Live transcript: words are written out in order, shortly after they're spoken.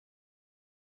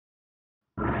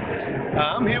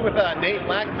I'm here with Nate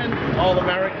Lackman,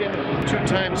 All-American,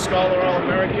 two-time Scholar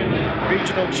All-American,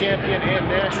 regional champion and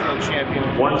national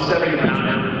champion.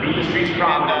 179, Beat the Streets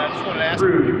Province. And I just wanted to ask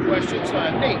you a few questions.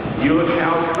 Nate, you look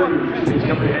how Cruz is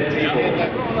coming to head table.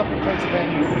 And growing up in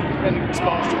Pennsylvania, you've been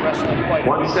exposed to wrestling quite a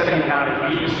bit. 170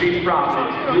 pound Beat the Streets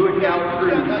Province. You look how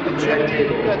Cruz is coming to head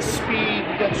table. You got speed,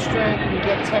 you got strength, you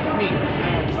got technique.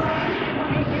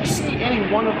 Do you see any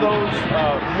one of those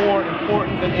more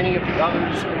important than any of the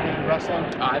others in wrestling?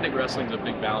 I think wrestling's a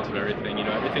big balance of everything. You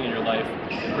know, everything in your life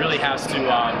really has to,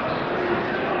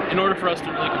 in order for us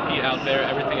to really compete out there,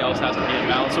 everything else has to be in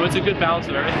balance. So it's a good balance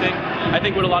of everything. I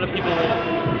think what a lot of people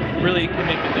really can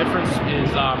make the difference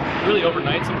is really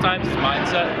overnight sometimes is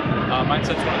mindset.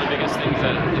 Mindset's one of the biggest things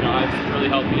that, you know, I've really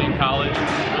helped me in college,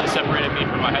 really separated me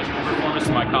from my high school performance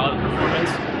to my college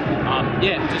performance.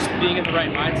 Yeah, just being in the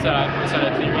right mindset. I've always had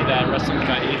a theory that wrestling is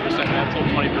about 80% mental,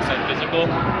 20% physical,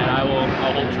 and I'll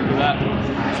hold true to that.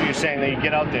 So you're saying that you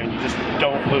get out there and you just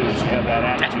don't lose. You have that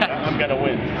attitude. I'm gonna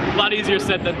win. A lot easier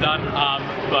said than done,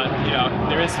 but you know,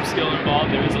 there is some skill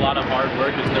involved. There is a lot of hard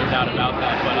work. There's no doubt about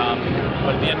that.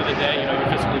 But at the end of the day, you know,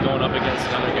 you're physically going up against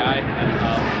another guy, and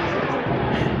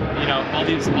you know, all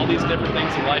these different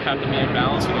things in life have to be in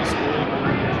balance. You know,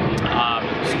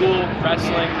 school,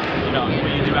 wrestling, you know,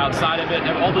 what you do outside of it,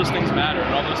 all those things matter,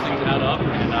 and all those things add up,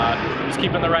 and just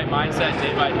keeping the right mindset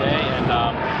day by day, and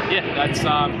yeah, that's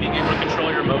being able to control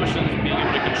your emotions, being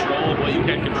able to control what you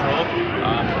can control,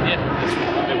 yeah, that's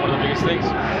one of the biggest things.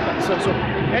 So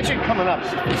actually coming up,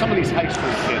 some of these high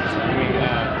school kids, I mean,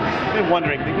 they're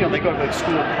wondering, you know, they go to like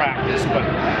school practice, but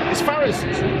as far as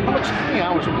how many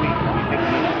hours a week do you think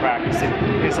you need to practice?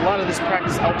 Is a lot of this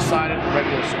practice outside of the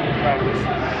regular school practice?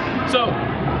 So,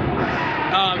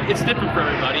 it's different for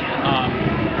everybody.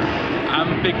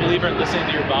 I'm a big believer in listening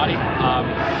to your body.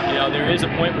 You know, there is a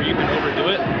point where you can overdo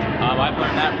it. I've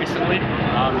learned that recently.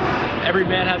 Every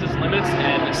man has his limits,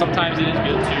 and sometimes it is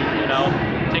good to, you know,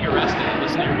 take a rest and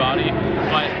listen to your body.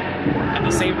 But at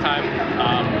the same time,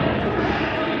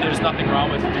 there's nothing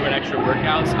wrong with doing extra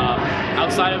workouts.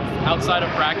 Outside of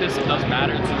practice, it does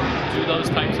matter to do those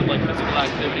types of like physical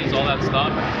activities, all that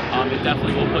stuff. It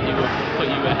definitely will put you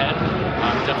ahead.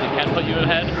 It definitely can put you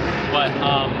ahead. But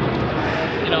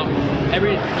you know,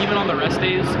 even on the rest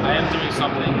days, I am doing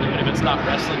something, even if it's not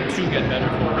wrestling, to get better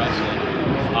for wrestling.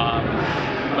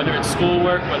 Whether it's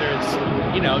schoolwork, whether it's,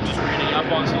 you know, just reading up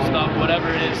on some stuff, whatever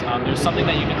it is, there's something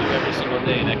that you can do every single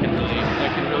day that can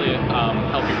really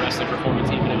help your wrestling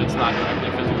performance, even if it's not directly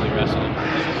physically wrestling.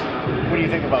 What do you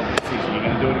think about this season? You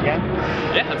gonna do it again?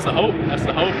 Yeah, that's the hope. That's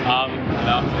the hope. You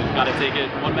know, got to take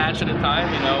it one match at a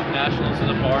time. You know, Nationals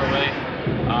is far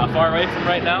away from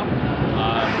right now.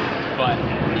 But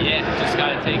yeah, just got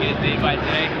to take it day by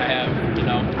day. I have, you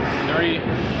know, 30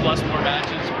 plus more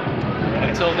matches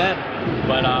until then.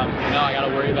 But you know, I got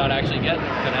to worry about actually getting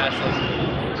the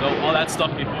Nationals. So all that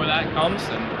stuff before that comes,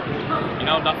 and you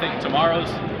know, nothing.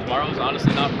 Tomorrow's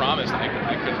honestly not promised. I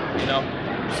could, you know.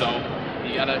 So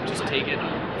you got to just take it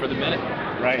for the minute.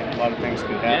 Right. A lot of things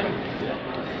could happen. Yeah.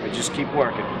 But just keep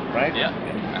working. Right. Yeah.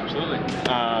 Absolutely.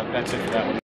 That's it for that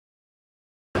one.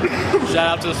 Shout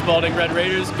out to the Spalding Red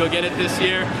Raiders. Go get it this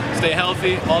year. Stay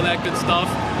healthy. All that good stuff.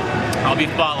 I'll be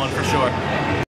following for sure.